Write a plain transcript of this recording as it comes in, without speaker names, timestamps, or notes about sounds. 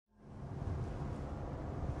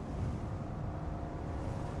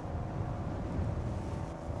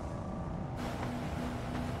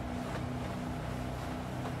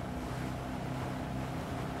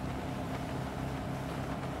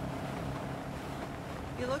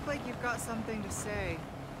You look like you've got something to say.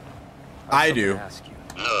 I do. Ask you,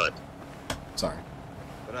 Sorry.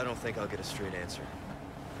 but I don't think I'll get a straight answer.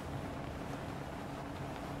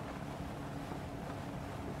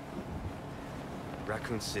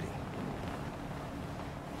 Raccoon City.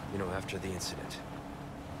 You know, after the incident,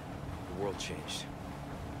 the world changed.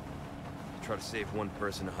 Try to save one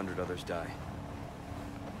person, 100 others die.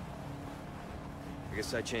 I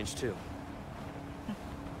guess I changed too.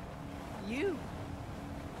 You.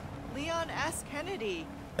 Leon S. Kennedy.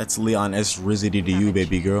 That's Leon S. Rizzy to you,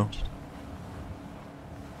 baby girl.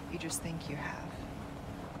 You just think you have.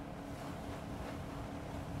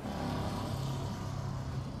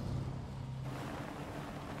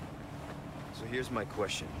 So here's my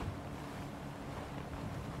question.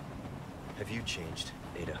 Have you changed,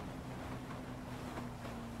 Ada?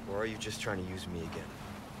 Or are you just trying to use me again?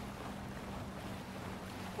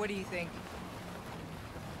 What do you think?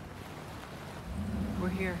 We're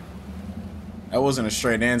here. That wasn't a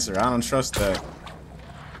straight answer. I don't trust that.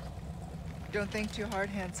 Don't think too hard,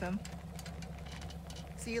 handsome.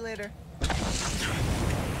 See you later.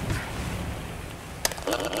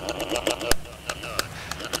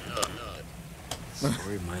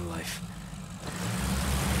 Story of my life.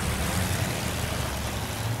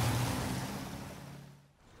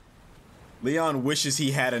 Leon wishes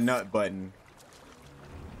he had a nut button.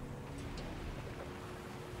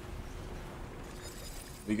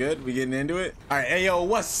 We good? We getting into it? All right, hey yo,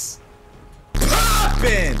 what's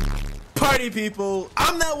poppin'? Party people,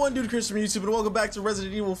 I'm that one dude, Chris from YouTube, and welcome back to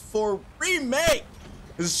Resident Evil 4 Remake.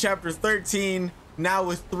 This is chapter 13, now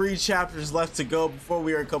with 3 chapters left to go before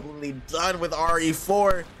we are completely done with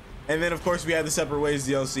RE4. And then of course we have the Separate Ways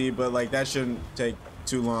DLC, but like that shouldn't take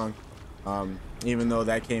too long. Even though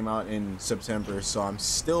that came out in September, so I'm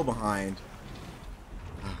still behind.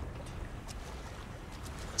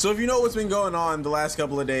 So if you know what's been going on the last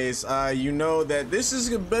couple of days, you know that this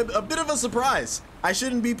is a bit of a surprise. I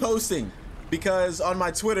shouldn't be posting because on my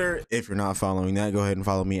Twitter, if you're not following that, go ahead and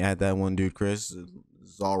follow me at that one dude Chris.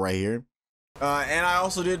 It's all right here. And I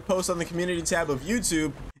also did post on the community tab of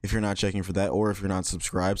YouTube. If you're not checking for that, or if you're not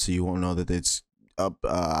subscribed, so you won't know that it's up,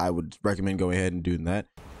 I would recommend going ahead and doing that.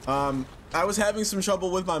 I was having some trouble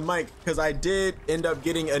with my mic because I did end up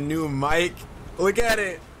getting a new mic. Look at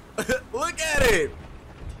it. Look at it.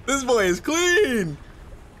 This boy is clean.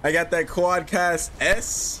 I got that Quadcast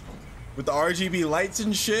S with the RGB lights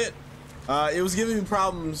and shit. It was giving me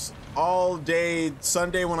problems all day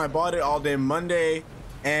Sunday when I bought it, all day Monday,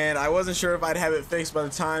 and I wasn't sure if I'd have it fixed by the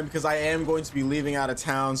time because I am going to be leaving out of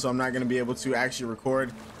town, so I'm not going to be able to actually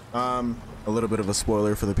record. A little bit of a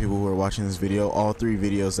spoiler for the people who are watching this video. All 3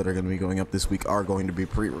 videos that are going to be going up this week are going to be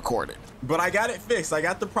pre-recorded. But I got it fixed. I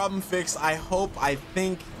got the problem fixed. I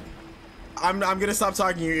think I'm gonna stop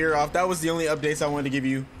talking your ear off. That was the only updates I wanted to give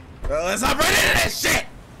you. Let's hop right into this shit. I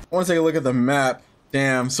want to take a look at the map.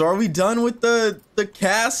 Damn. So are we done with the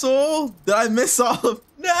castle? Did I miss all of?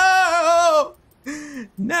 No.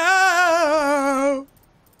 No.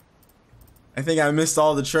 I think I missed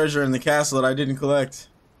all the treasure in the castle that I didn't collect.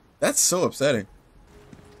 That's so upsetting.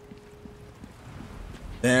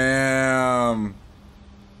 Damn.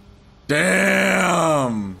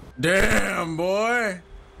 Damn. Damn, boy.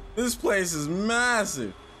 This place is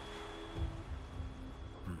massive.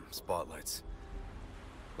 Spotlights.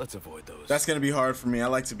 Let's avoid those. That's gonna be hard for me. I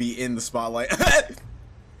like to be in the spotlight.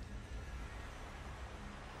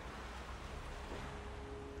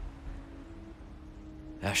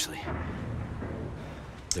 Ashley.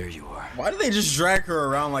 There you are. Why do they just drag her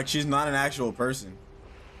around like she's not an actual person?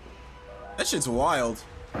 That shit's wild.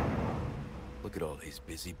 Look at all these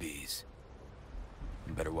busy bees.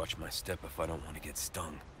 I better watch my step if I don't want to get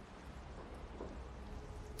stung.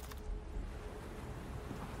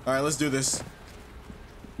 All right, let's do this.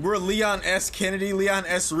 We're Leon S. Kennedy, Leon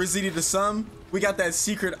S. Rizzy to some. We got that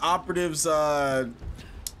secret operatives. We're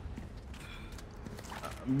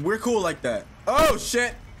cool like that. Oh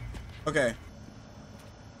shit. Okay.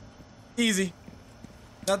 Easy.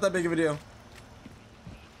 Not that big of a deal.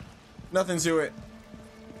 Nothing to it.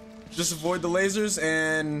 Just avoid the lasers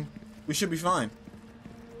and we should be fine.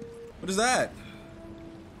 What is that?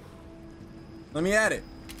 Let me at it.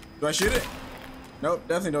 Do I shoot it? Nope,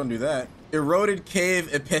 definitely don't do that. Eroded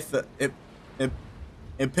cave epita?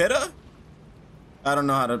 I don't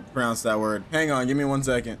know how to pronounce that word. Hang on, give me 1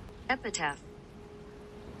 second. Epitaph.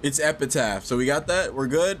 It's epitaph. So we got that? We're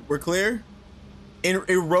good? We're clear?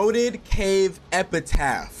 Eroded cave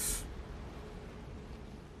epitaph.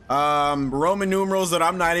 Roman numerals that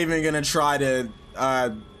I'm not even gonna try to.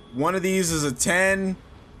 One of these is a 10.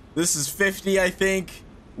 This is 50, I think.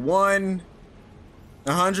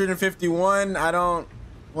 151. I don't.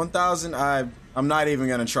 1000. I'm not even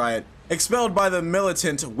gonna try it. Expelled by the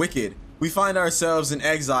militant wicked, we find ourselves in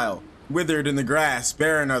exile. Withered in the grass,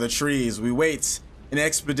 barren are the trees. We wait an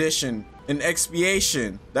expedition, an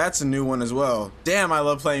expiation. That's a new one as well. Damn, I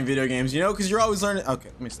love playing video games, you know, because you're always learning. Okay,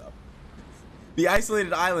 let me stop. The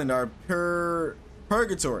isolated island are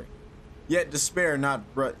purgatory. Yet despair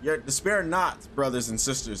not, brothers and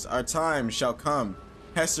sisters. Our time shall come.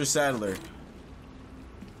 Hester Sadler.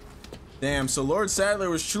 Damn, so Lord Sadler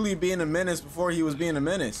was truly being a menace before he was being a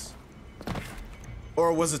menace.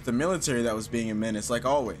 Or was it the military that was being a menace, like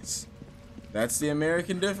always? That's the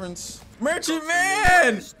American difference. Merchant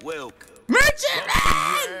Man! Welcome. Merchant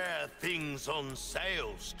Man! Rare things on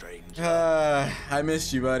sale, stranger. I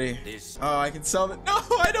missed you, buddy. Oh, I can sell it. No,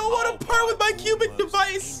 I don't want to part with my cubic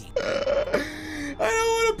device. I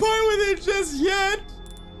don't want to part with it just yet.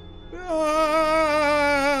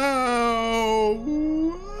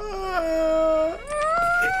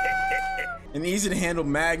 An easy to handle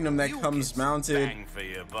Magnum that comes mounted. Bang for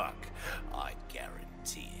your buck, I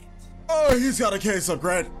guarantee it. Oh, he's got a case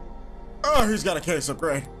upgrade. Oh, he's got a case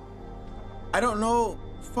upgrade. I don't know.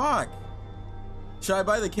 Fuck. Should I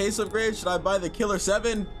buy the case upgrade? Should I buy the Killer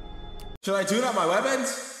 7? Should I tune up my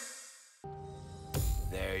weapons?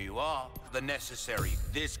 There you are. The necessary.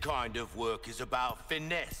 This kind of work is about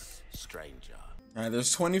finesse, stranger. All right,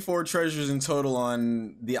 there's 24 treasures in total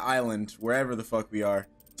on the island, wherever the fuck we are.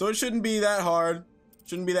 So it shouldn't be that hard.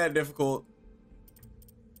 Shouldn't be that difficult.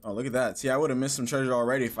 Oh, look at that. See, I would have missed some treasure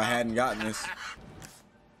already if I hadn't gotten this.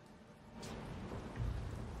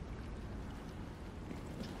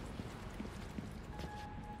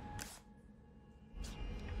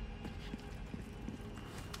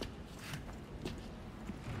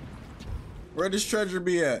 Where'd this treasure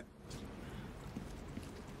be at?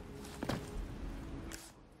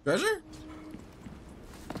 Treasure?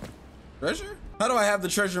 Treasure? How do I have the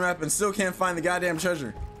treasure map and still can't find the goddamn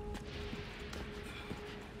treasure?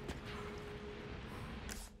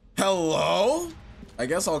 Hello? I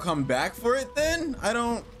guess I'll come back for it then? I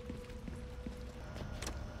don't...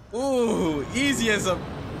 Ooh, easy as a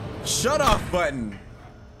shut off button.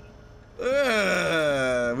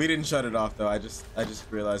 We didn't shut it off though. I just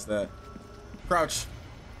realized that. Crouch.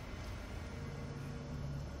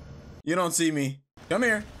 You don't see me. Come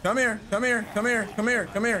here. Come here. Come here. Come here. Come here.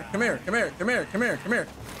 Come here. Come here. Come here. Come here. Come here. Come here.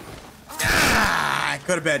 Ah!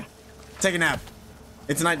 Go to bed. Take a nap.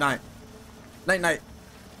 It's night. Night.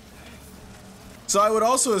 So I would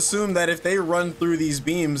also assume that if they run through these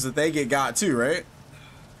beams that they get got too, right?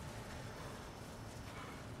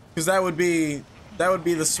 Because that would be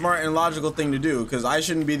the smart and logical thing to do, because I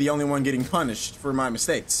shouldn't be the only one getting punished for my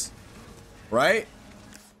mistakes. Right?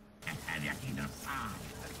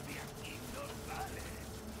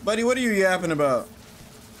 Buddy, what are you yapping about?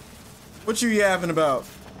 What you yapping about?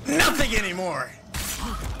 Nothing anymore.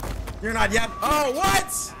 You're not yapping. Oh,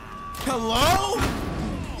 what? Hello?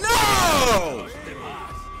 No!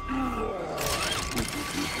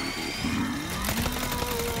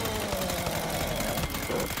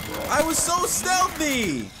 I was so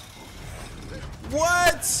stealthy.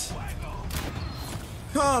 What?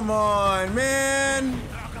 Come on, man.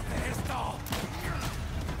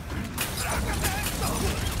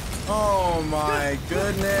 Oh my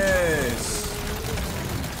goodness.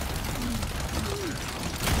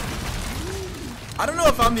 I don't know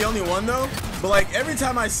if I'm the only one though, but like every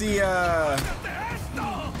time I see the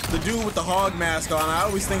dude with the hog mask on, I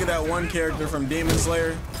always think of that one character from Demon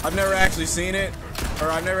Slayer. I've never actually seen it, or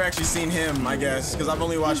I've never actually seen him, I guess, because I've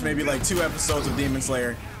only watched maybe like 2 episodes of Demon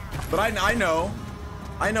Slayer. But I know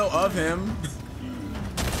of him.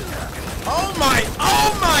 Oh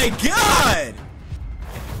my god!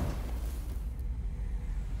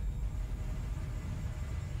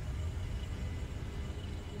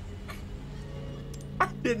 I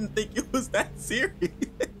didn't think it was that serious.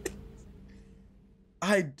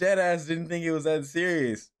 I deadass didn't think it was that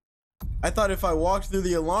serious. I thought if I walked through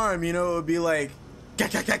the alarm, you know, it would be like,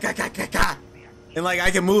 and like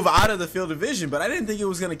I can move out of the field of vision, but I didn't think it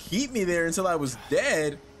was gonna keep me there until I was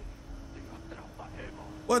dead.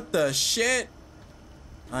 What the shit?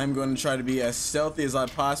 I'm going to try to be as stealthy as I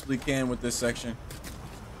possibly can with this section,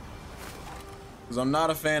 because I'm not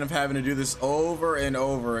a fan of having to do this over and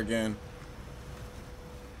over again.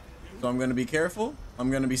 So I'm going to be careful. I'm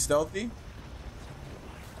going to be stealthy.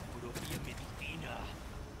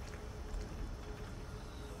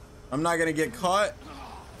 I'm not going to get caught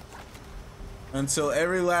until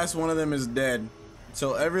every last one of them is dead.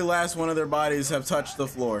 Until every last one of their bodies have touched the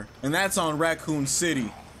floor. And that's on Raccoon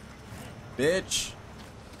City, bitch.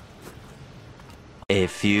 A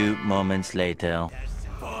few moments later.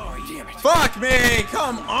 Damn it. Fuck me!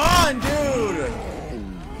 Come on, dude!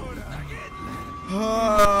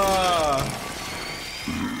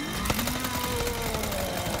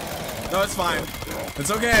 No, it's fine.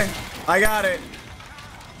 It's okay. I got it.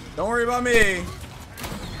 Don't worry about me.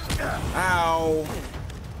 Ow.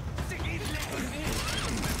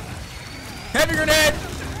 Heavy grenade!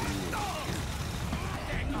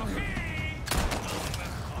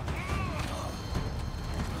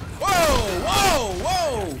 Whoa! Whoa!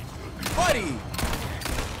 Whoa! Buddy!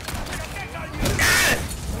 Ah!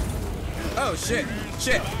 Oh, shit.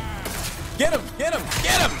 Shit. Get him! Get him!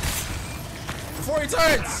 Get him! Before he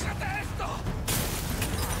turns!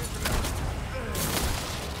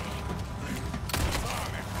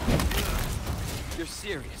 You're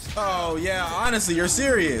serious. Oh, yeah. Honestly, you're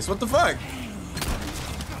serious. What the fuck?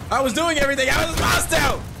 I was doing everything I was supposed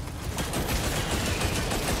to!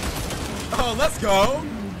 Oh, let's go.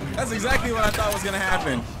 That's exactly what I thought was gonna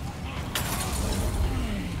happen.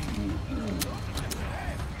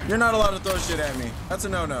 You're not allowed to throw shit at me. That's a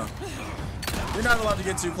no-no. You're not allowed to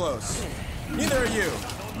get too close. Neither are you.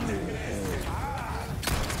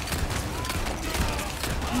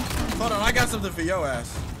 Hold on, I got something for your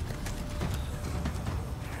ass.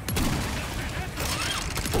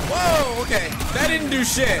 Whoa, okay. That didn't do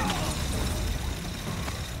shit.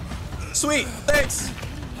 Sweet, thanks.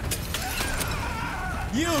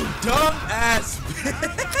 You dumb ass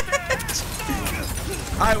bitch.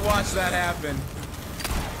 I watched that happen.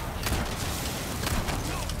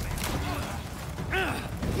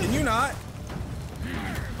 Can you not?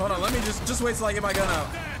 Hold on, let me just wait till I get my gun out.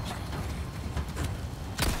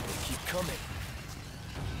 Keep coming.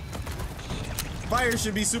 Fire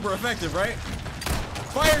should be super effective, right?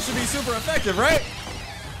 Fire should be super effective, right?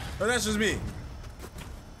 Or that's just me.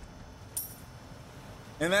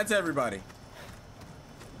 And that's everybody.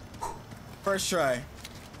 First try.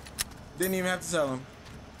 Didn't even have to tell him.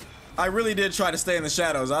 I really did try to stay in the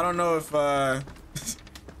shadows. I don't know if I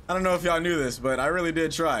don't know if y'all knew this, but I really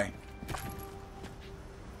did try.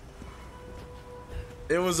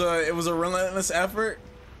 It was a relentless effort,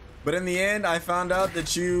 but in the end I found out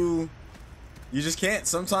that you just can't.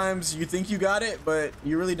 Sometimes you think you got it, but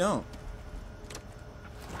you really don't.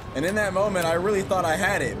 And in that moment I really thought I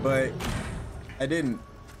had it, but I didn't.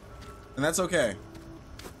 And that's okay.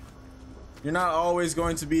 You're not always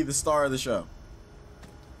going to be the star of the show.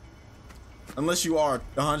 Unless you are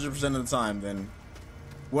 100% of the time, then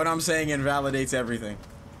what I'm saying invalidates everything.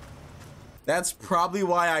 That's probably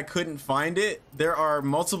why I couldn't find it. There are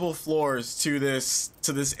multiple floors to this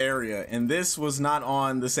area, and this was not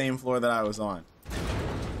on the same floor that I was on.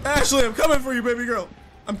 Ashley, I'm coming for you, baby girl.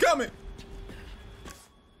 I'm coming.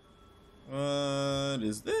 What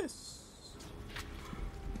is this?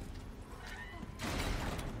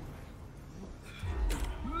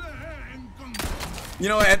 You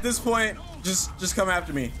know, at this point, just come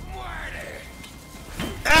after me.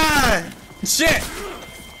 Ah! Shit!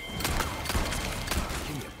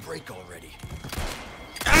 Give me a break already.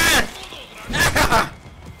 Ah! Ah!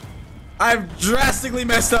 I've drastically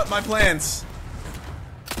messed up my plans.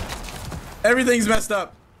 Everything's messed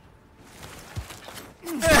up.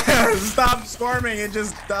 Stop squirming and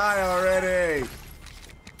just die already.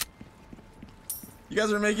 You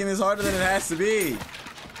guys are making this harder than it has to be.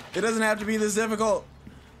 It doesn't have to be this difficult.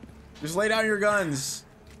 Just lay down your guns.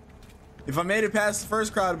 If I made it past the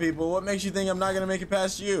first crowd of people, what makes you think I'm not gonna make it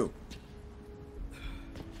past you?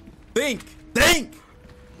 Think! Think!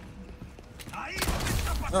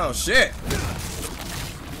 Oh shit.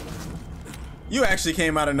 You actually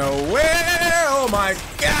came out of nowhere! Oh my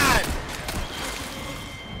god!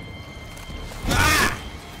 Ah!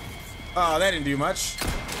 Oh, that didn't do much.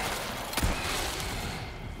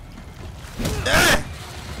 Ah!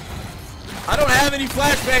 I don't have any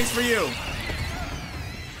flashbangs for you.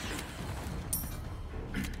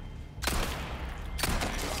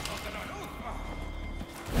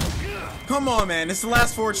 Come on, man. It's the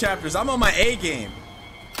last 4 chapters. I'm on my A game.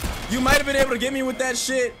 You might have been able to get me with that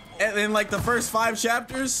shit in like the first 5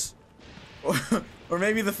 chapters. Or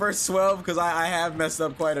maybe the first 12, because I have messed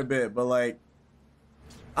up quite a bit. But like,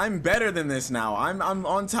 I'm better than this now. I'm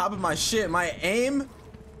on top of my shit. My aim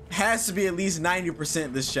has to be at least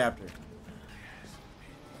 90% this chapter.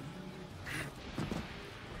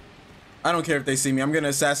 I don't care if they see me. I'm gonna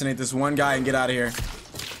assassinate this one guy and get out of here.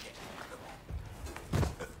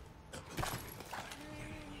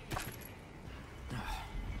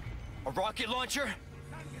 A rocket launcher?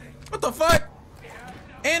 What the fuck?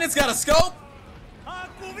 And it's got a scope?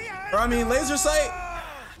 Or I mean laser sight?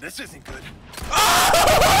 This isn't good.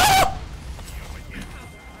 Oh!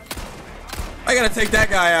 I gotta take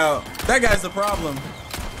that guy out. That guy's the problem.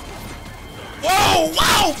 Whoa,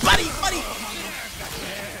 wow, buddy, buddy.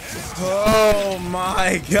 Oh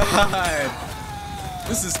my God.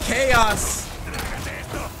 This is chaos.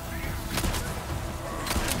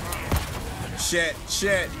 Shit,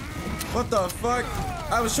 shit. What the fuck?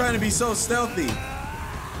 I was trying to be so stealthy.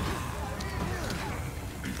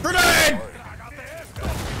 Grenade!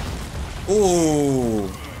 Ooh,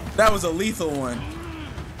 that was a lethal one.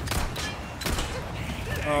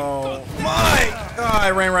 Oh my! Oh,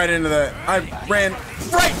 I ran right into that. I ran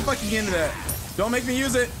right fucking into that. Don't make me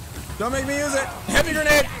use it. Don't make me use it. Heavy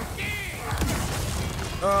grenade.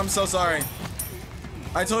 Oh, I'm so sorry.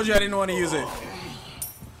 I told you I didn't want to use it.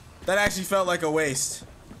 That actually felt like a waste.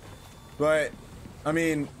 But, I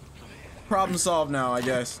mean, problem solved now, I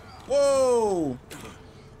guess. Whoa!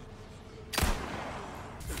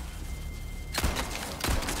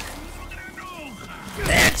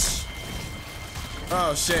 Bitch!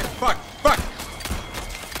 Oh shit. Fuck! Fuck!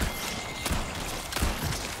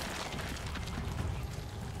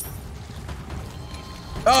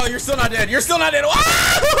 Oh, you're still not dead. You're still not dead.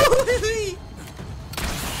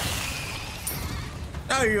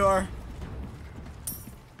 Now you are.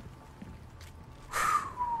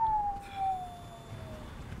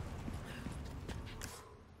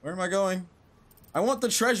 Where am I going? I want the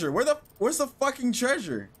treasure. Where's the fucking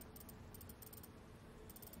treasure?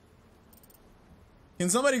 Can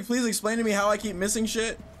somebody please explain to me how I keep missing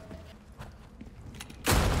shit?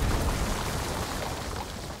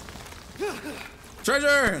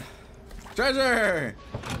 Treasure! Treasure!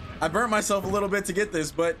 I burnt myself a little bit to get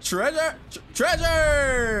this, but treasure!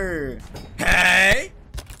 Treasure! Hey!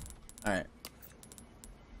 Alright.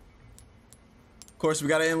 Of course, we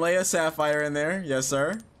gotta inlay a sapphire in there. Yes,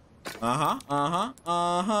 sir. Uh-huh. Uh-huh.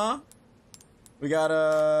 Uh-huh. We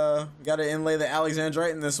gotta inlay the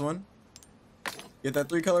Alexandrite in this one. Get that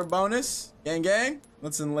 3-color bonus. Gang, gang.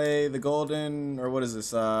 Let's inlay the golden, or what is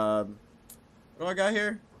this? What do I got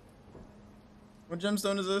here? What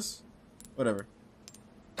gemstone is this? Whatever.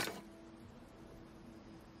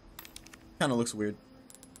 Kind of looks weird.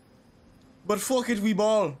 But fuck it, we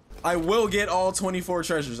ball. I will get all 24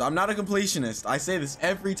 treasures. I'm not a completionist. I say this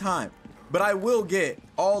every time. But I will get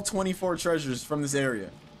all 24 treasures from this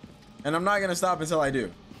area. And I'm not going to stop until I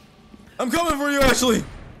do. I'm coming for you, Ashley.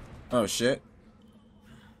 Oh, shit.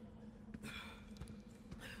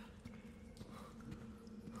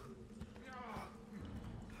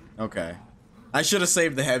 Okay. I should have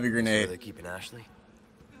saved the heavy grenade. Are they keeping Ashley?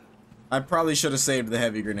 I probably should have saved the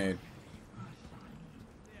heavy grenade.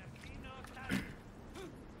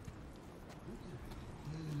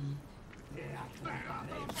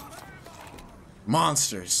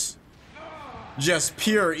 Monsters. Just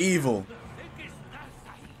pure evil.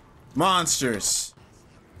 Monsters.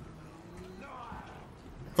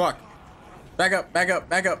 Fuck. Back up, back up,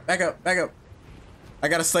 back up, back up, back up. I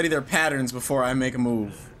gotta study their patterns before I make a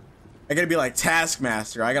move. I gotta be like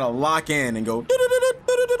Taskmaster. I gotta lock in and go.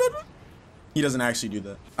 He doesn't actually do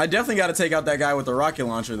that. I definitely gotta take out that guy with the rocket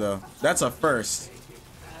launcher though. That's a first.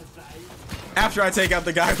 After I take out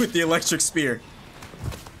the guy with the electric spear.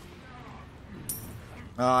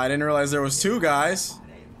 I didn't realize there was 2 guys.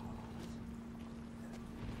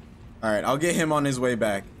 Alright, I'll get him on his way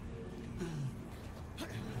back.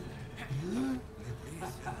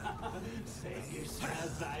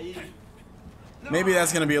 Maybe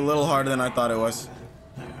that's gonna be a little harder than I thought it was.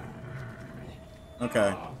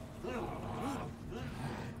 Okay.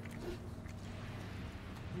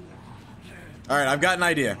 Alright, I've got an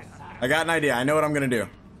idea. I got an idea. I know what I'm gonna do.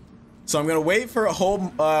 So I'm gonna wait for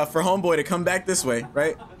homeboy to come back this way,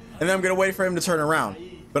 right? And then I'm gonna wait for him to turn around.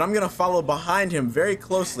 But I'm gonna follow behind him very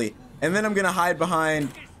closely, and then I'm gonna hide behind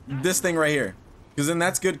this thing right here, because then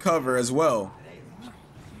that's good cover as well.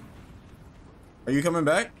 Are you coming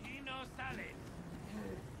back?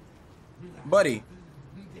 Buddy.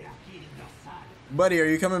 Buddy, are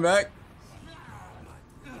you coming back?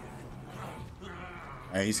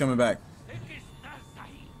 Alright, he's coming back.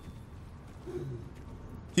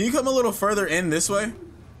 Can you come a little further in this way?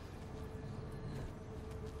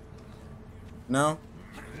 No?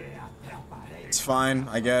 It's fine,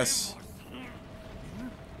 I guess.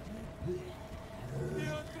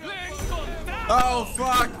 Oh,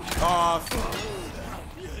 fuck off.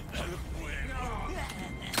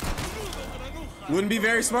 Wouldn't be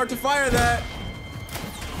very smart to fire that.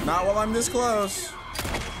 Not while I'm this close.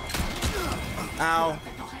 Ow.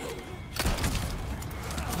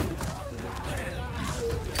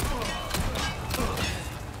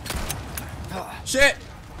 Shit.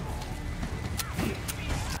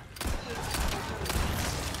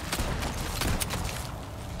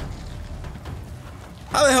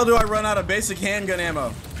 How the hell do I run out of basic handgun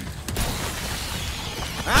ammo?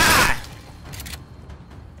 Ah!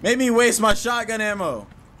 Made me waste my shotgun ammo.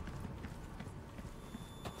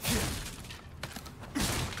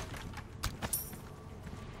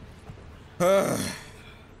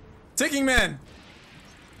 Ticking man.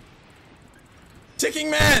 Ticking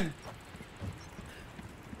man.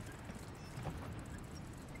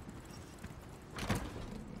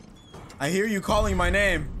 I hear you calling my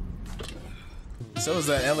name. So is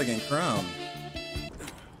that elegant crown.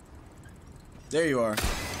 There you are.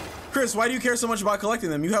 Chris, why do you care so much about collecting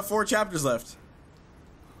them? You have 4 chapters left.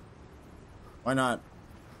 Why not?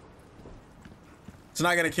 It's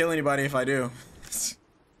not gonna kill anybody if I do.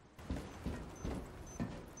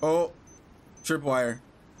 Oh, tripwire.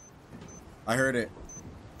 I heard it.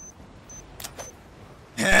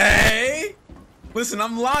 Hey! Listen,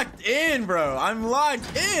 I'm locked in, bro. I'm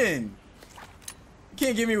locked in. You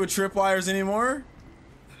can't get me with tripwires anymore.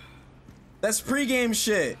 That's pre-game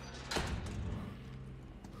shit.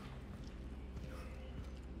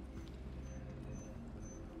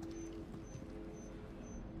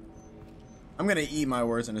 I'm gonna eat my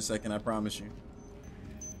words in a second, I promise you.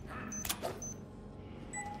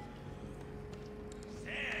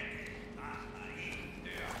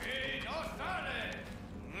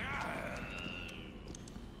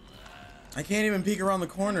 I can't even peek around the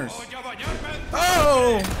corners.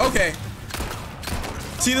 Oh, okay.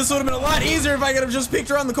 See, this would have been a lot easier if I could have just peeked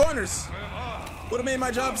around the corners. Would have made my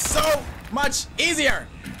job so much easier.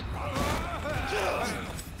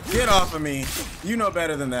 Get off of me. You know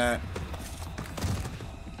better than that.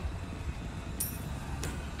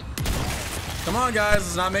 Come on, guys.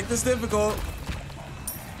 Let's not make this difficult.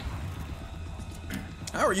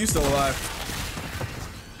 How are you still alive?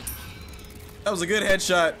 That was a good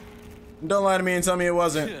headshot. Don't lie to me and tell me it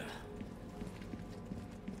wasn't.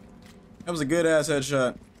 That was a good ass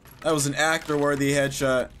headshot. That was an actor-worthy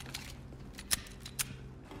headshot.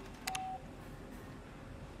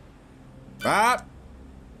 Bop.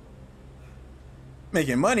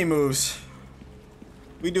 Making money moves.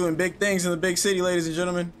 We doing big things in the big city, ladies and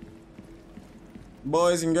gentlemen.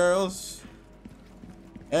 Boys and girls.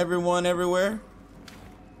 Everyone, everywhere.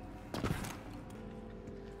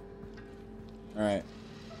 Alright.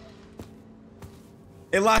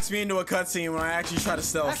 It locks me into a cutscene when I actually try to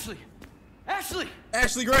stealth. Ashley! Ashley!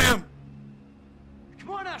 Ashley Graham! Come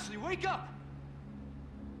on, Ashley, wake up!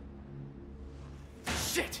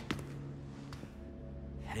 Shit!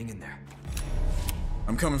 Hang in there.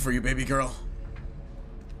 I'm coming for you, baby girl.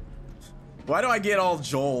 Why do I get all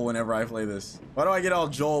Joel whenever I play this? Why do I get all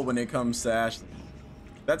Joel when it comes to Ashley?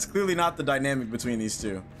 That's clearly not the dynamic between these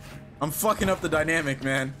two. I'm fucking up the dynamic,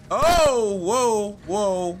 man. Oh, whoa,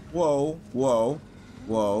 whoa, whoa, whoa,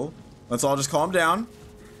 whoa. Let's all just calm down.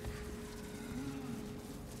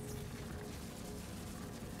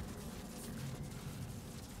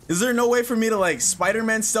 Is there no way for me to like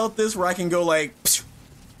Spider-Man stealth this where I can go like,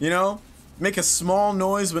 you know, make a small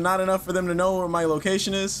noise but not enough for them to know where my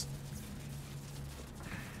location is?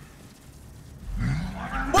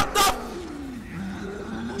 What the?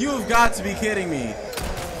 You have got to be kidding me.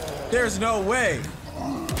 There's no way.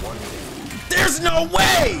 There's no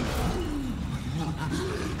way!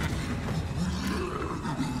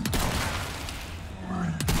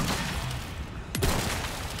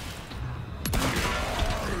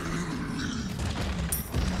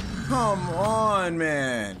 Come on,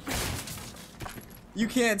 man. You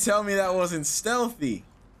can't tell me that wasn't stealthy.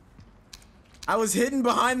 I was hidden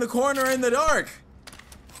behind the corner in the dark.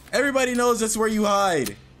 Everybody knows that's where you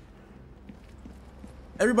hide.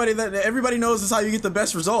 Everybody knows that's how you get the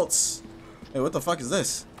best results. Hey, what the fuck is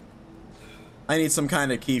this? I need some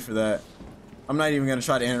kind of key for that. I'm not even gonna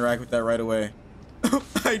try to interact with that right away.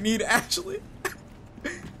 I need Ashley.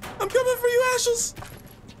 I'm coming for you, Ashles.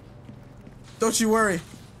 Don't you worry.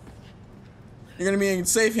 You're gonna be in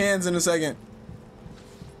safe hands in a second.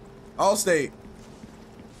 Allstate.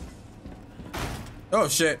 Oh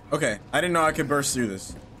shit. Okay. I didn't know I could burst through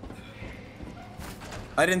this.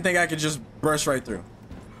 I didn't think I could just burst right through.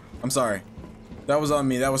 I'm sorry. That was on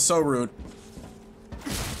me. That was so rude.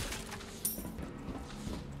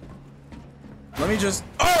 Let me just...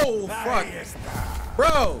 Oh, fuck.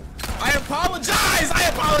 Bro, I apologize. I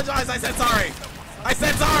apologize. I said sorry. I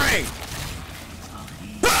said sorry.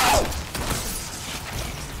 Oh!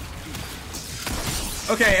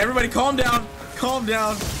 Okay, everybody calm down. Calm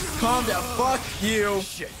down. Calm down. Fuck you.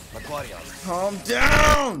 Shit, my body armor. Calm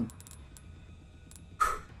down.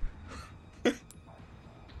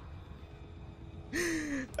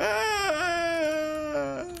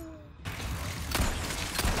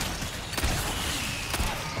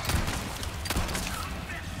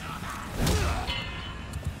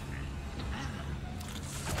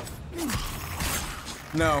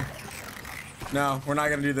 No. No, we're not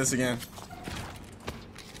gonna do this again.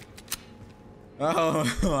 Oh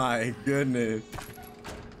my goodness.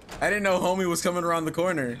 I didn't know homie was coming around the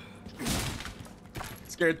corner.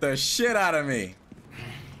 Scared the shit out of me.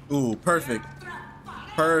 Ooh, perfect.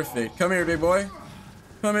 Perfect. Come here, big boy.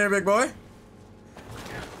 Come here, big boy.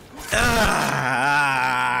 Ah.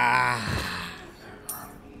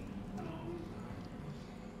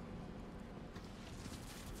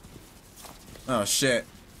 Oh shit.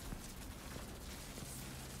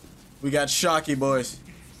 We got Shocky, boys.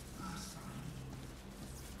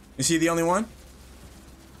 Is he the only one?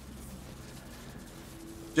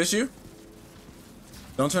 Just you?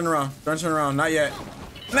 Don't turn around. Don't turn around. Not yet.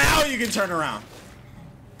 Now you can turn around.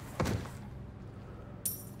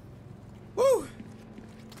 Woo!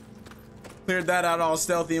 Cleared that out all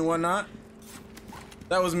stealthy and whatnot.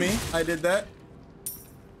 That was me. I did that.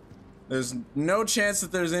 There's no chance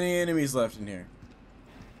that there's any enemies left in here.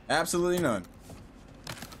 Absolutely none.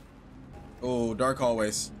 Oh, dark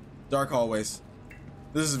hallways. Dark hallways.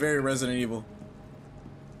 This is very Resident Evil.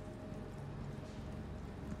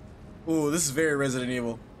 Ooh, this is very Resident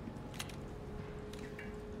Evil.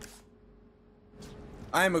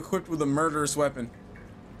 I am equipped with a murderous weapon.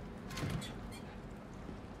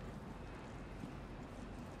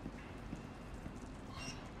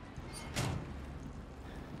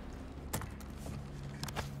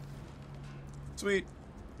 Sweet.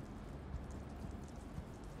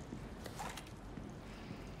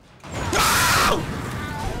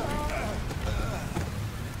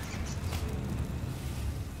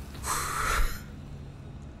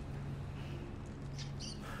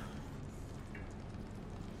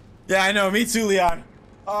 Yeah, I know. Me too, Leon.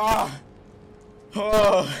 Oh.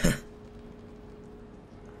 Oh.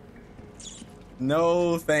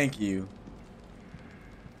 No, thank you.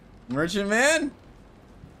 Merchant man?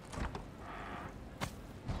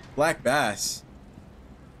 Black bass.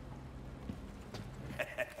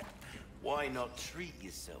 Why not treat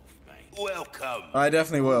yourself, mate? Welcome. I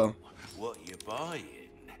definitely will. What you buying?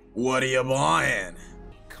 What are you buying?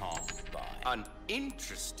 Can't buy. An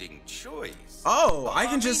interesting choice. Oh, But I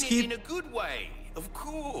can just mean it keep... in a good way, of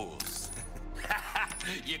course.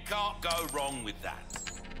 You can't go wrong with that.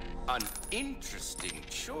 An interesting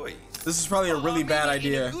choice. This is probably a But really I bad mean it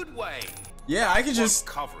idea. In a good way. Yeah, I could Won't just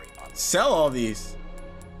cover it. sell all these.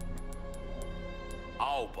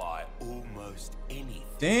 I'll buy almost anything.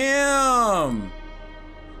 Damn.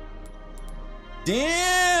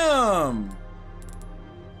 Damn.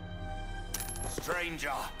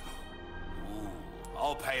 Stranger. Ooh,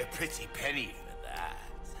 I'll pay a pretty penny for that.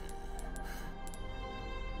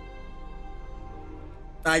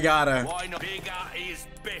 I gotta. Why not? Bigger is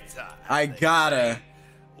better. I gotta.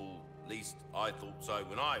 Or at least I thought so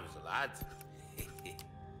when I was a lad.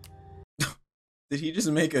 Did he just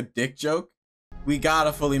make a dick joke? We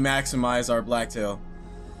gotta fully maximize our blacktail.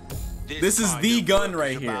 This is kind the of gun work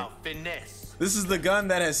right is here. about finesse. This is the gun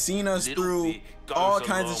that has seen us Little through bit goes all a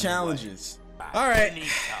kinds of long challenges. way. All right.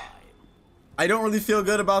 Anytime. I don't really feel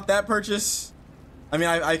good about that purchase. I mean,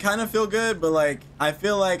 I kind of feel good, but like, I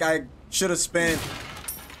feel like I should have spent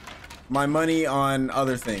my money on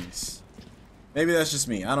other things. Maybe that's just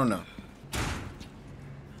me. I don't know.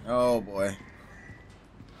 Oh boy.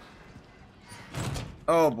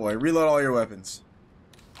 Oh boy. Reload all your weapons.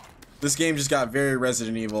 This game just got very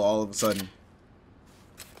Resident Evil all of a sudden.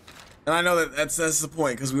 And I know that that's the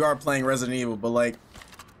point, because we are playing Resident Evil, but like,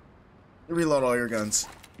 reload all your guns.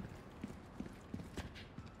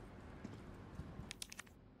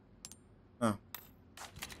 Oh.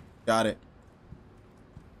 Got it.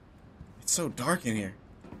 It's so dark in here.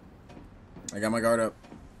 I got my guard up.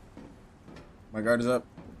 My guard is up.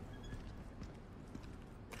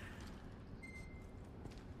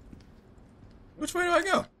 Which way do I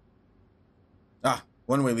go? Ah,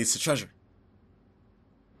 one way leads to treasure.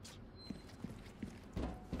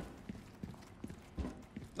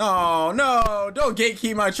 No, no, don't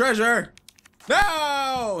gatekeep my treasure.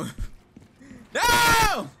 No!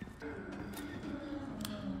 No!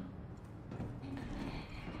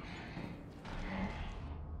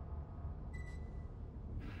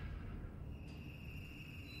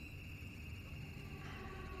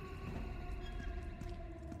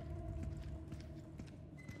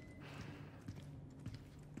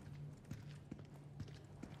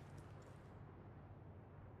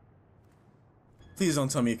 Please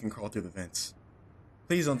don't tell me it can crawl through the vents.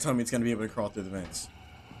 Please don't tell me it's gonna be able to crawl through the vents.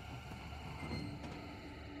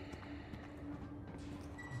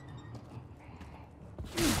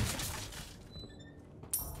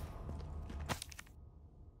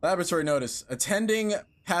 Laboratory notice. Attending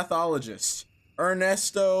pathologist.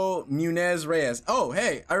 Ernesto Munez Reyes. Oh,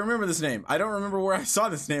 hey, I remember this name. I don't remember where I saw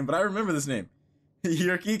this name, but I remember this name.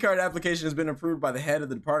 Your keycard application has been approved by the head of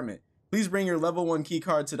the department. Please bring your level 1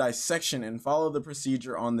 keycard to dissection and follow the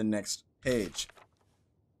procedure on the next page.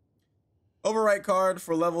 Overwrite card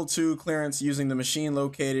for level 2 clearance using the machine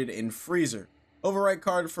located in freezer. Overwrite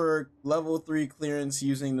card for level 3 clearance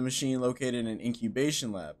using the machine located in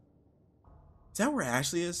incubation lab. Is that where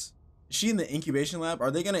Ashley is? Is she in the incubation lab?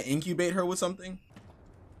 Are they gonna incubate her with something?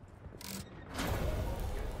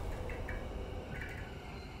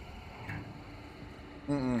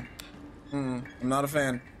 I'm not a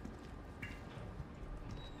fan.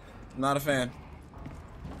 I'm not a fan.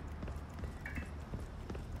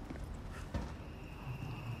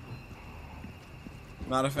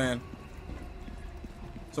 Not a fan.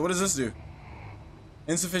 So what does this do?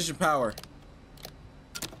 Insufficient power.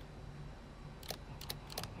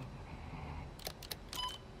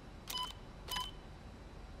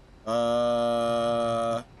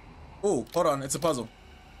 Oh, hold on. It's a puzzle.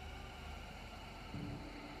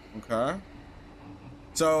 Okay.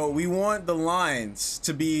 So we want the lines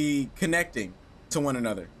to be connecting to one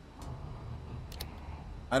another.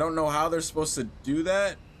 I don't know how they're supposed to do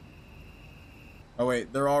that. Oh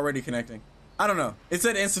wait, they're already connecting. I don't know. It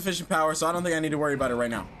said insufficient power, so I don't think I need to worry about it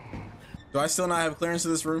right now. Do I still not have clearance to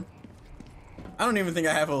this room? I don't even think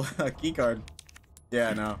I have a key card.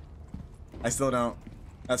 Yeah, no. I still don't.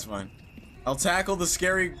 That's fine. I'll tackle the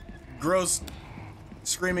scary, gross,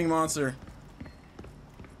 screaming monster.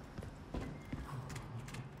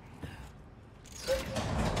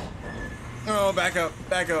 Oh, back up,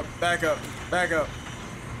 back up, back up, back up.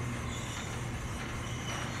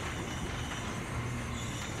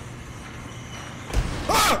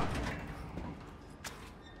 Ah!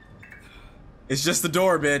 It's just the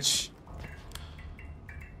door, bitch.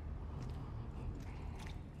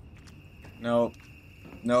 Nope.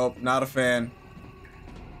 Nope, not a fan.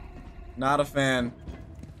 Not a fan.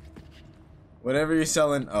 Whatever you're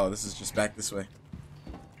selling. Oh, this is just back this way.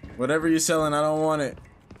 Whatever you're selling, I don't want it.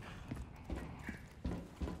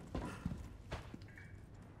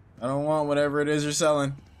 I don't want whatever it is you're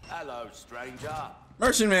selling. Hello, stranger.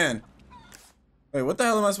 Merchant man. Wait, what the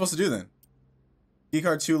hell am I supposed to do then?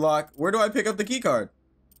 Keycard 2 lock. Where do I pick up the keycard?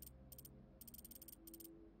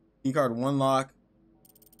 Keycard 1 lock.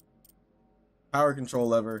 Power control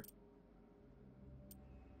lever.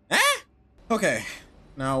 Ah! Okay.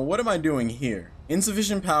 Now, what am I doing here?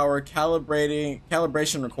 Insufficient power,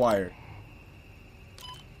 calibration required.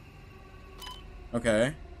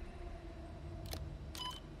 Okay.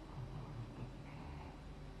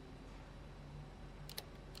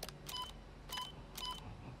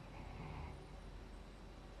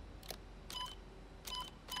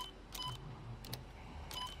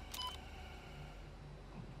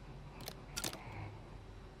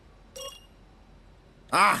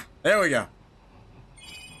 Ah, there we go.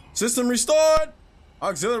 System restored.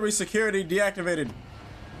 Auxiliary security deactivated.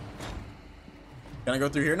 Can I go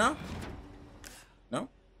through here now? No?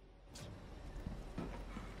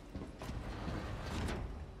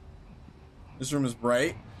 This room is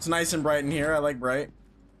bright. It's nice and bright in here. I like bright.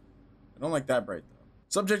 I don't like that bright though.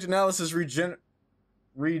 Subject analysis regenerator.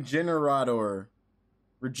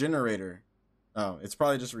 Oh, it's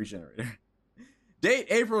probably just regenerator. Date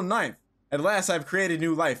April 9th. At last, I've created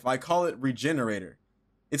new life. I call it Regenerator.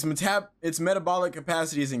 Its metabolic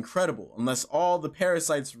capacity is incredible. Unless all the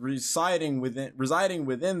parasites residing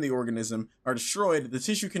within the organism are destroyed, the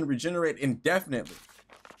tissue can regenerate indefinitely.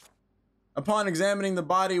 Upon examining the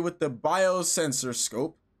body with the biosensor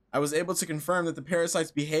scope, I was able to confirm that the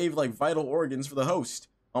parasites behave like vital organs for the host,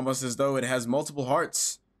 almost as though it has multiple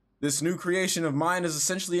hearts. This new creation of mine is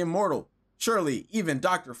essentially immortal. Surely, even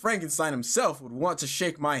Dr. Frankenstein himself would want to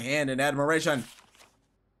shake my hand in admiration.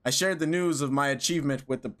 I shared the news of my achievement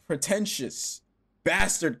with the pretentious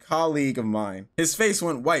bastard colleague of mine. His face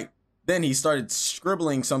went white. Then he started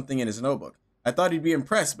scribbling something in his notebook. I thought he'd be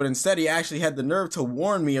impressed, but instead he actually had the nerve to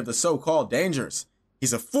warn me of the so-called dangers.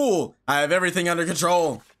 He's a fool. I have everything under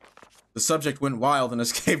control. The subject went wild and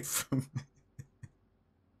escaped from...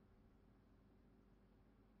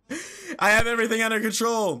 I have everything under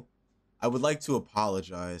control. I would like to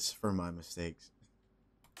apologize for my mistakes.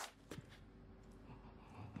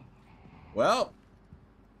 Well,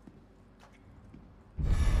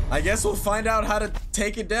 I guess we'll find out how to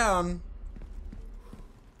take it down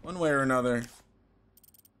one way or another.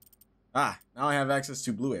 Ah, now I have access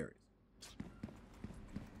to blue areas.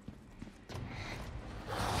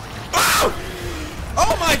 Oh!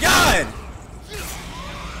 Oh my God!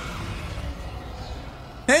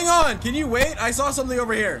 Hang on, can you wait? I saw something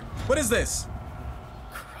over here. What is this?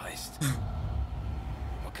 Christ.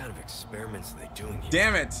 kind of experiments are they doing here?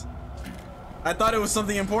 Damn it. I thought it was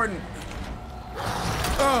something important.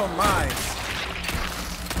 Oh my.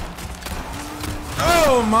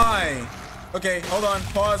 Oh my. Okay, hold on.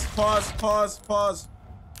 Pause, pause, pause, pause.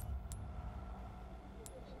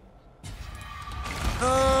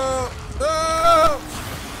 Oh, oh,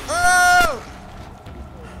 oh.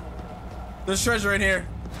 There's treasure in here.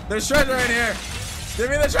 There's treasure in here. Give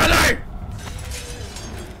me the treasure.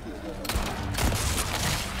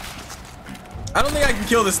 I don't think I can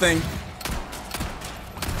kill this thing.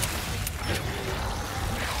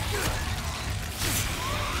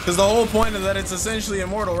 Because the whole point is that it's essentially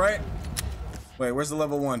immortal, right? Wait, where's the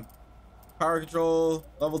level 1? Power control,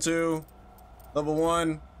 level 2, level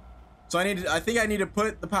 1. So I think I need to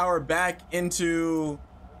put the power back into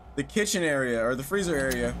the kitchen area or the freezer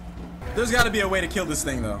area. There's got to be a way to kill this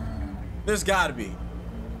thing though. There's got to be.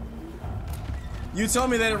 You tell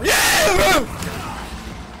me that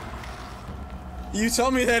You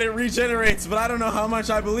told me that it regenerates, but I don't know how much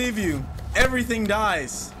I believe you. Everything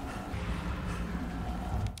dies.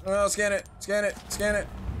 Oh, scan it, scan it, scan it.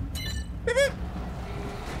 Beep, beep.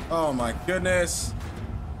 Oh my goodness.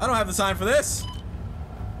 I don't have the time for this.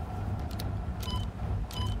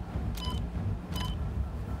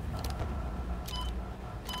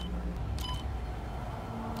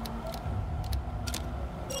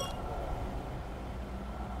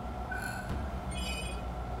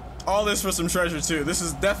 All this for some treasure too. This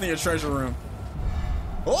is definitely a treasure room.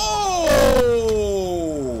 Oh!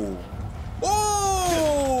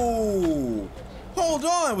 Oh! Hold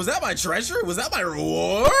on. Was that my treasure? Was that my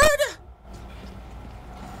reward?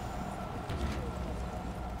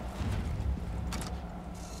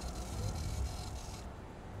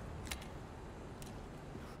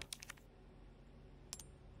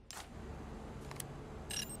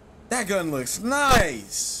 That gun looks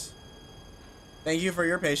nice. Thank you for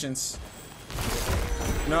your patience.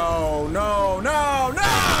 No, no, no,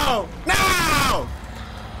 no! No!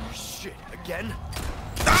 Shit, again?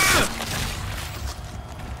 Ah!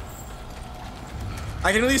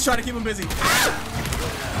 I can at least try to keep him busy. Ah!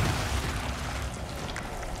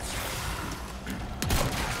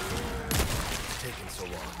 It's taking so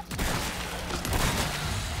long.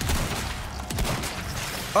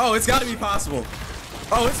 Oh, it's gotta be possible.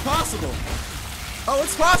 Oh, it's possible. Oh,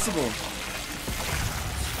 it's possible.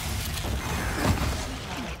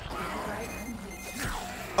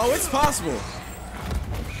 Oh, it's possible.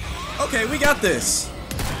 Okay, we got this.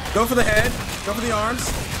 Go for the head. Go for the arms.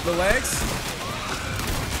 The legs.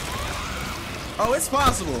 Oh, it's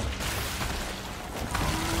possible.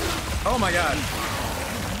 Oh my god.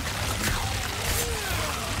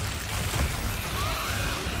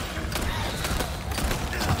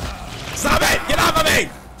 Stop it! Get off of me!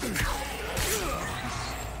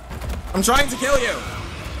 I'm trying to kill you.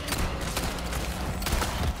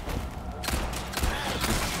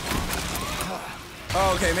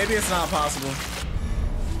 Oh, okay, maybe it's not possible.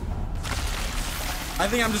 I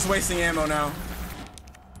think I'm just wasting ammo now.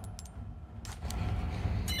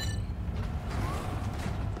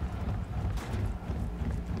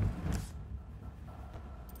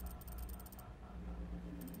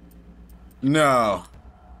 No.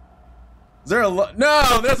 Is there a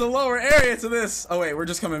no, there's a lower area to this. Oh wait, we're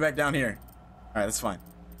just coming back down here. All right, that's fine.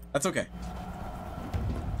 That's okay.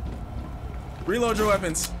 Reload your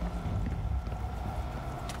weapons.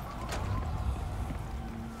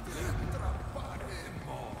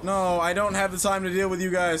 No, I don't have the time to deal with you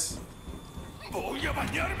guys.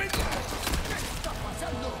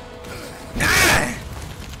 Ah!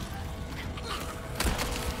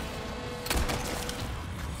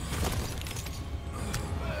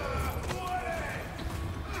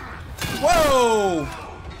 Whoa!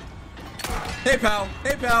 Hey pal,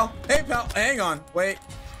 hey pal, hey pal. Hang on, wait.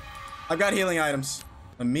 I've got healing items.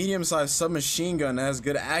 A medium-sized submachine gun that has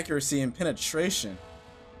good accuracy and penetration.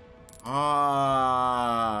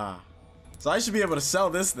 Ah, so I should be able to sell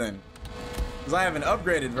this then, because I have an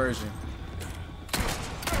upgraded version.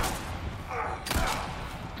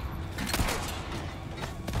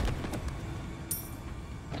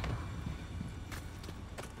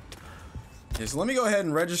 Okay, so let me go ahead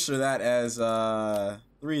and register that as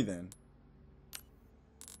 3 then.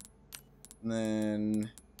 And then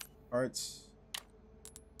parts.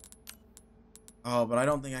 Oh, but I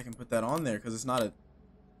don't think I can put that on there because it's not a.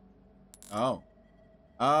 Oh.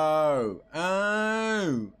 Oh.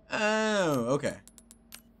 Oh. Oh. Okay.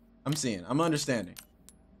 I'm seeing. I'm understanding.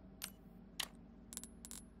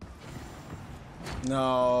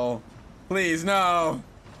 No. Please, no.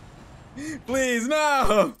 Please,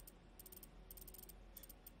 no.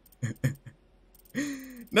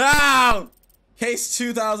 No. Case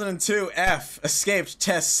 2002-F, escaped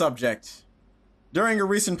test subject. During a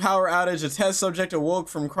recent power outage, a test subject awoke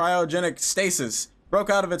from cryogenic stasis, broke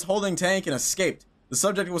out of its holding tank, and escaped. The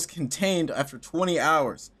subject was contained after 20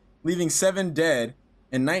 hours, leaving 7 dead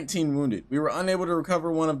and 19 wounded. We were unable to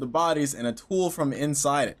recover one of the bodies and a tool from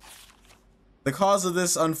inside it. The cause of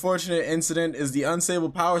this unfortunate incident is the unstable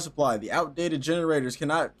power supply. The outdated generators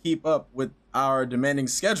cannot keep up with our demanding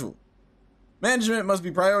schedule. Management must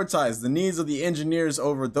be prioritized, the needs of the engineers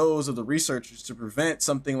over those of the researchers, to prevent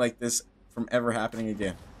something like this from ever happening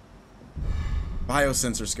again.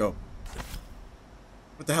 Biosensor scope.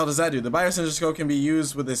 What the hell does that do? The biosensor scope can be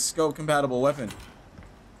used with a scope-compatible weapon.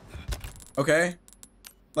 Okay.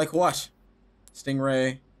 Like what?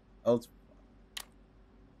 Stingray. Do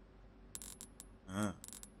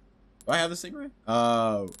I have the Stingray?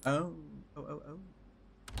 Oh.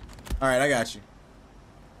 Alright, I got you.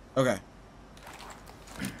 Okay.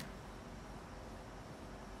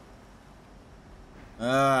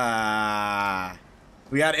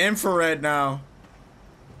 We got infrared now.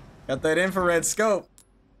 Got that infrared scope.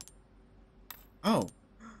 Oh.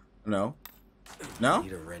 No. No?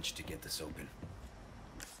 Need a wrench to get this open.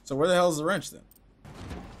 So where the hell is the wrench then?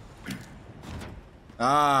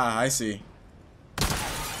 Ah, I see. This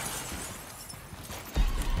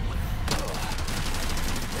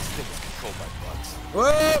thing is controlled by bugs.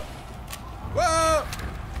 Whoa! Whoa!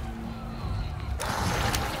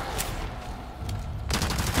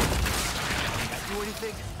 Can I do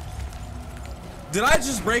anything? Did I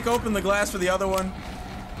just break open the glass for the other one?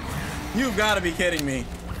 You've got to be kidding me.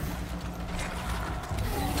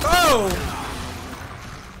 Oh!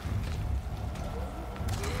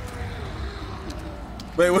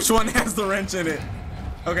 Wait, which one has the wrench in it?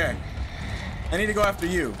 Okay. I need to go after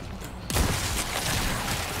you.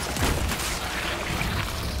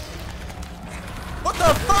 What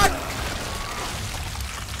the fuck?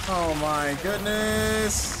 Oh my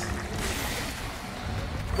goodness.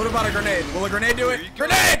 What about a grenade? Will a grenade do it?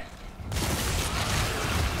 Grenade!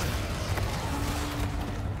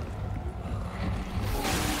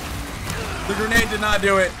 The grenade did not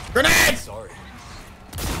do it. Grenade! Sorry.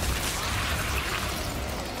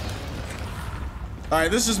 Alright,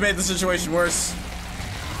 this just made the situation worse.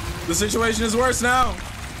 The situation is worse now.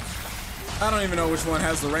 I don't even know which one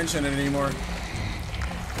has the wrench in it anymore.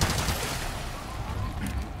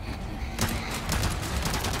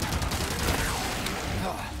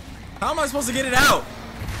 How am I supposed to get it out?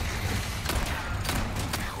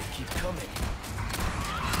 Keep coming.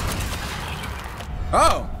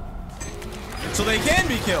 Oh. So they can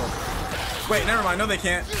be killed. Wait, never mind. No, they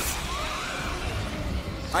can't.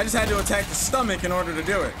 I just had to attack the stomach in order to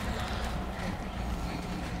do it.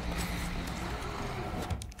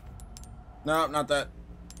 No, not that.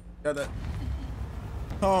 Got that.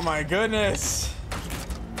 Oh my goodness.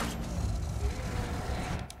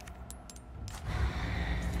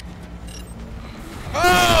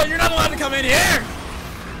 Oh, you're not allowed to come in here.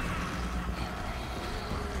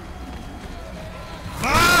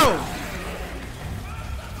 Oh!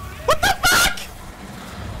 What the fuck?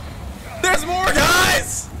 There's more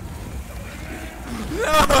guys!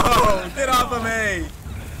 No! Get off of me!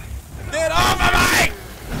 Get off of me!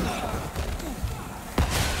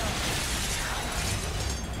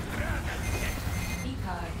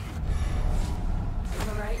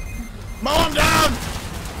 Mow him down!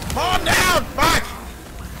 Mow him down! Fuck!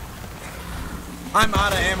 I'm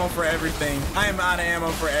out of ammo for everything. I am out of ammo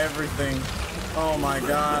for everything. Oh my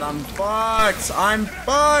god, I'm fucked! I'm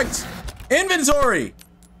fucked! Inventory!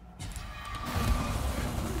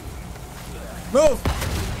 Move!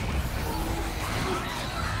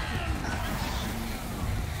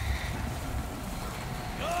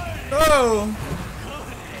 Oh!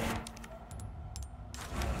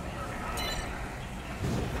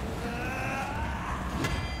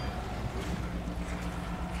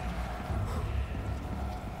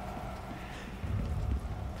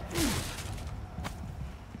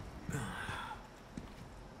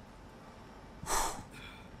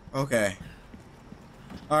 Okay.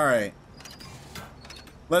 Alright.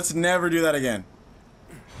 Let's never do that again.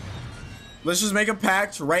 Let's just make a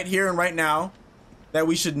pact right here and right now that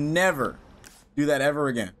we should never do that ever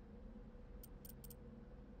again.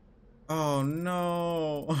 Oh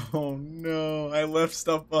no. Oh no. I left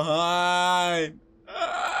stuff behind.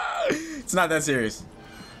 Ah. It's not that serious.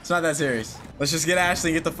 It's not that serious. Let's just get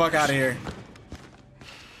Ashley and get the fuck out of here.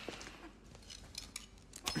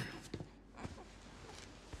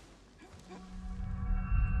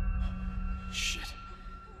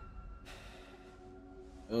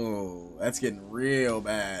 Oh, that's getting real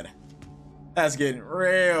bad. That's getting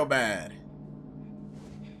real bad.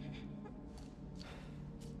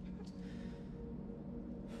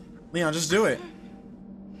 Leon, just do it.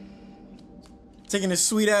 Taking his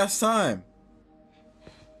sweet ass time.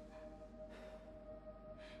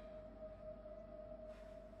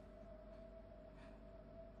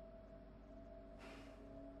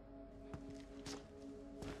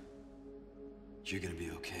 You're gonna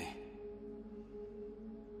be okay.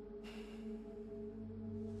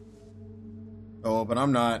 Oh, but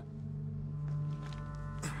I'm not.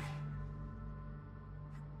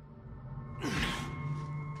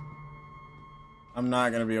 I'm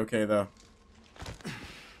not gonna be okay though.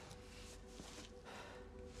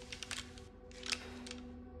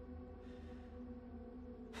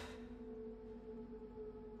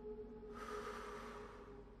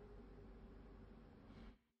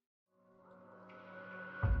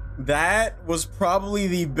 That was probably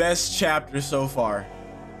the best chapter so far.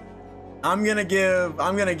 I'm gonna give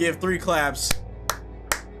 3 claps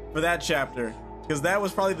for that chapter, because that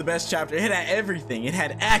was probably the best chapter. It had everything. It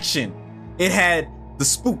had action. It had the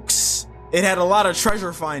spooks. It had a lot of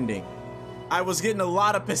treasure finding. I was getting a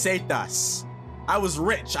lot of pesetas. I was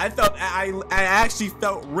rich. I actually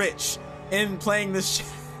felt rich in playing this.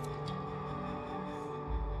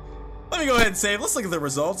 Let me go ahead and save. Let's look at the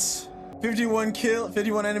results. 51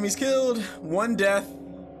 enemies killed, 1 death.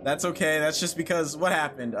 That's okay. That's just because what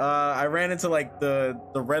happened? I ran into like the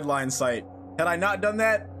red line site. Had I not done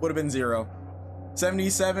that, would have been 0.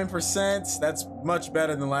 77%. That's much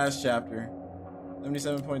better than the last chapter.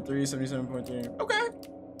 77.3, 77.3. Okay.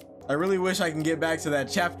 I really wish I can get back to that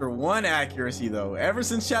chapter 1 accuracy though. Ever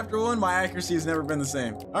since chapter 1, my accuracy has never been the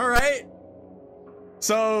same. All right.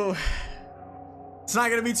 So it's not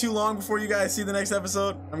gonna be too long before you guys see the next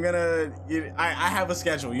episode. I have a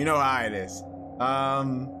schedule. You know how it is.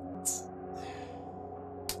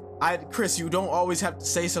 Chris, you don't always have to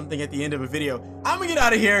say something at the end of a video. I'm gonna get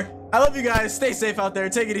out of here. I love you guys. Stay safe out there.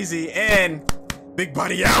 Take it easy. And Big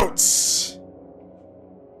Buddy out.